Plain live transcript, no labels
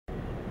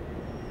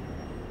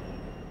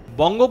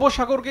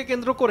বঙ্গোপসাগরকে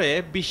কেন্দ্র করে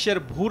বিশ্বের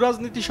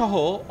ভূরাজনীতি সহ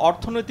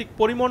অর্থনৈতিক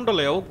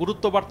পরিমণ্ডলেও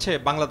গুরুত্ব বাড়ছে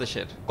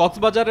বাংলাদেশের।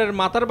 কক্সবাজারের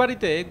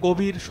মাতারবাড়িতে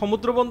গভীর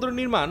সমুদ্রবন্দর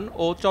নির্মাণ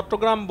ও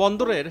চট্টগ্রাম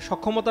বন্দরের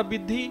সক্ষমতা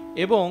বৃদ্ধি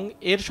এবং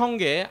এর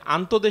সঙ্গে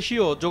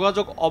আন্তঃদেশীয়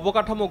যোগাযোগ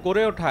অবকাঠামো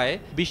গড়ে ওঠায়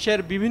বিশ্বের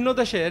বিভিন্ন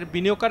দেশের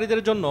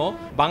বিনিয়োগকারীদের জন্য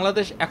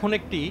বাংলাদেশ এখন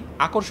একটি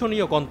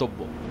আকর্ষণীয়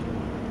গন্তব্য।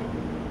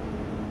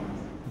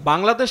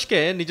 বাংলাদেশকে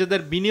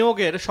নিজেদের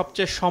বিনিয়োগের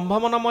সবচেয়ে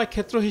সম্ভাবনাময়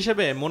ক্ষেত্র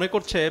হিসেবে মনে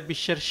করছে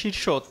বিশ্বের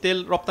শীর্ষ তেল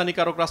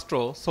রপ্তানিকারক রাষ্ট্র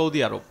সৌদি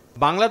আরব।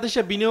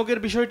 বাংলাদেশে বিনিয়োগের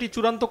বিষয়টি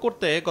চূড়ান্ত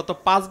করতে গত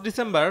 ৫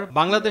 ডিসেম্বর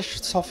বাংলাদেশ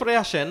সফরে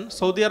আসেন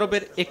সৌদি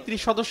আরবের ৩১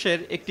 সদস্যের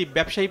একটি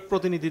ব্যবসায়ী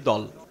প্রতিনিধি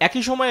দল।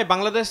 একই সময়ে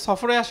বাংলাদেশ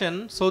সফরে আসেন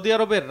সৌদি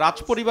আরবের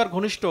রাজপরিবার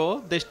ঘনিষ্ঠ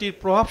দেশটির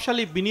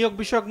প্রভাবশালী বিনিয়োগ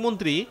বিষয়ক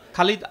মন্ত্রী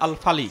খালিদ আল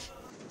ফালিহ।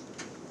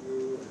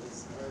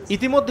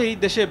 ইতিমধ্যেই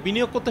দেশে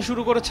বিনিয়োগ করতে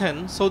শুরু করেছেন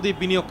সৌদি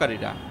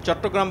বিনিয়োগকারীরা।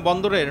 চট্টগ্রাম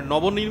বন্দরের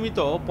নবনির্মিত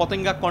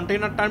পতেঙ্গা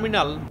কন্টেইনার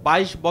টার্মিনাল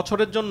 ২২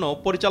 বছরের জন্য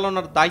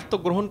পরিচালনার দায়িত্ব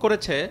গ্রহণ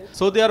করেছে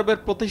সৌদি আরবের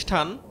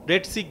প্রতিষ্ঠান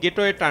রেড সি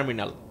গেটওয়ে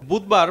টার্মিনাল।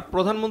 বুধবার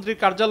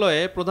প্রধানমন্ত্রীর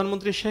কার্যালয়ে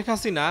প্রধানমন্ত্রী শেখ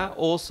হাসিনা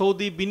ও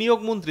সৌদি বিনিয়োগ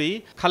মন্ত্রী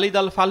খালিদ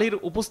আল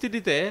ফালিহর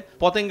উপস্থিতিতে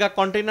পতেঙ্গা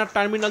কন্টেইনার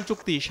টার্মিনাল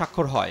চুক্তি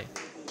স্বাক্ষর হয়।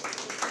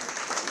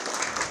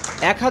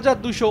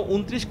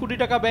 ১,২২৯ কোটি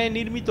টাকা ব্যয়ে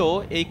নির্মিত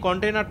এই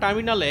কন্টেইনার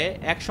টার্মিনালে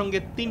একসঙ্গে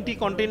 ৩টি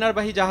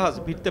কন্টেইনারবাহী জাহাজ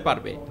ভিড়তে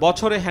পারবে।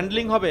 বছরে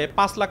হ্যান্ডলিং হবে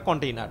 ৫ লাখ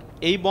কন্টেইনার।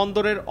 এই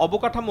বন্দরের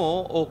অবকাঠামো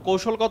ও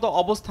কৌশলগত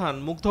অবস্থান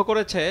মুগ্ধ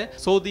করেছে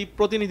সৌদি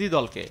প্রতিনিধি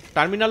দলকে।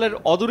 টার্মিনালের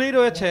অদূরেই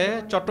রয়েছে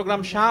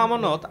চট্টগ্রাম শাহ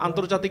আমানত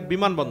আন্তর্জাতিক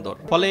বিমানবন্দর।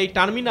 ফলে এই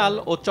টার্মিনাল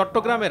ও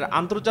চট্টগ্রামের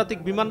আন্তর্জাতিক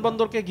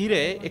বিমানবন্দরকে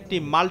ঘিরে একটি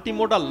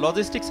মাল্টিমোডাল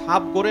লজিস্টিক্স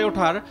হাব গড়ে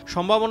ওঠার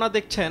সম্ভাবনা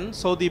দেখছেন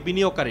সৌদি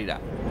বিনিয়োগকারীরা।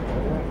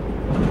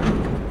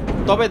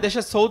 তবে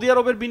দেশে সৌদি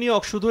আরবের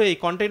বিনিয়োগ শুধু এই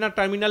কন্টেইনার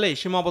টার্মিনালেই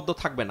সীমাবদ্ধ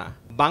থাকবে না।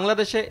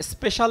 বাংলাদেশে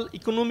স্পেশাল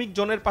ইকোনমিক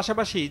জোনের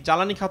পাশাপাশি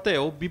জ্বালানি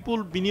খাতেও বিপুল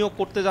বিনিয়োগ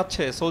করতে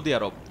যাচ্ছে সৌদি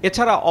আরব।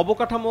 এছাড়া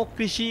অবকাঠামো,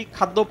 কৃষি,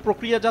 খাদ্য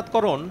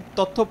প্রক্রিয়াজাতকরণ,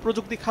 তথ্য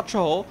প্রযুক্তি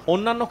খাতসহ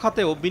অন্যান্য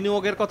খাতেও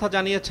বিনিয়োগের কথা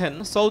জানিয়েছেন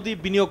সৌদি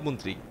বিনিয়োগ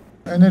মন্ত্রী।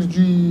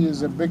 Energy is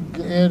a big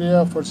area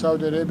for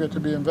Saudi Arabia to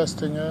be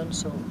investing in,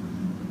 so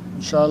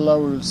inshallah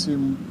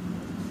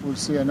we'll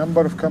see a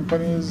number of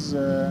companies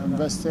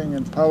investing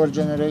in power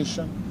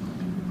generation,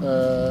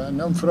 in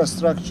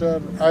infrastructure,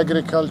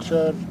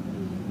 agriculture,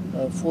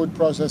 food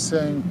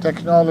processing,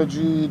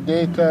 technology,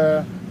 data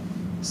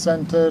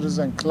centers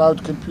and cloud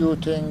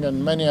computing and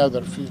many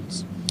other fields.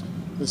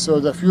 So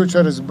the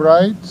future is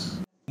bright.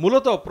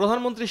 মূলত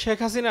প্রধানমন্ত্রী শেখ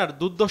হাসিনার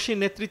দুর্দর্শী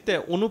নেতৃত্বে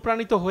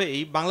অনুপ্রাণিত হয়েই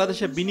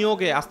বাংলাদেশে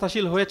বিনিয়োগে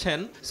আস্থাশীল হয়েছেন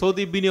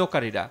Saudi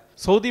বিনিয়োগকারীরা।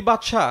 সৌদি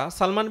বাদশাহ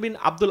সালমান বিন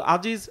আব্দুল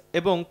আজিজ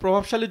এবং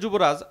প্রভাবশালী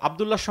যুবরাজ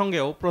আবদুল্লাহর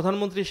সঙ্গেও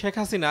প্রধানমন্ত্রী শেখ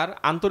হাসিনার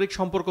আন্তরিক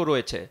সম্পর্ক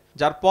রয়েছে,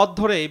 যার পথ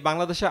ধরেই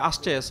বাংলাদেশে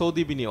আসছে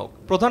সৌদি বিনিয়োগ।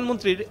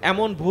 প্রধানমন্ত্রীর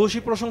এমন ভূয়সী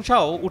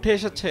প্রশংসাও উঠে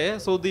এসেছে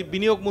সৌদি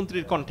বিনিয়োগ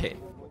মন্ত্রীর কণ্ঠে।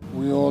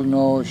 We all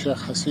know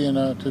Sheikh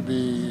Hasina to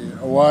be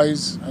a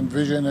wise and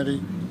visionary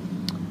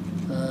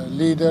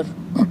leader.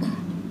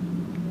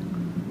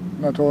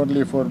 Not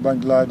only for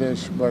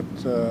Bangladesh but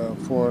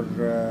for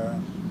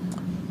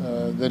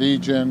the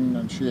region,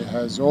 and she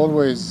has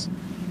always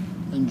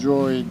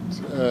enjoyed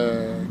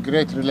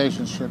great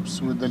relationships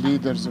with the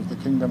leaders of the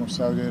Kingdom of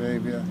Saudi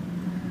Arabia,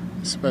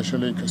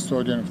 especially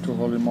custodian of two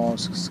holy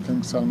mosques,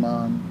 King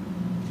Salman,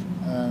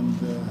 and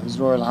His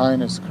Royal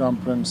Highness Crown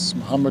Prince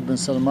Mohammed bin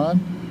Salman.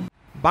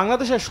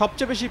 বাংলাদেশের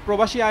সবচেয়ে বেশি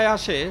প্রবাসী আয়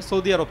আসে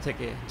Saudi আরব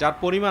থেকে, যার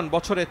পরিমাণ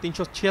বছরে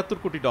 $৩৭৬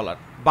 কোটি।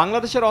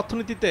 বাংলাদেশের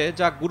অর্থনীতিতে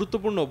যা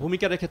গুরুত্বপূর্ণ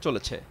ভূমিকা রেখে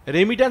চলেছে।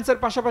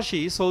 রেমিট্যান্সের পাশাপাশি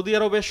সৌদি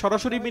আরবের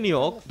সরাসরি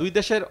বিনিয়োগ দুই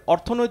দেশের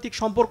অর্থনৈতিক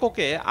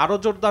সম্পর্ককে আরও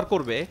জোরদার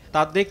করবে,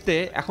 তা দেখতে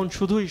এখন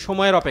শুধুই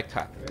সময়ের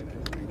অপেক্ষা।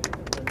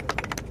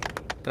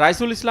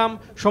 রাইসুল ইসলাম,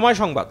 সময়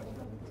সংবাদ।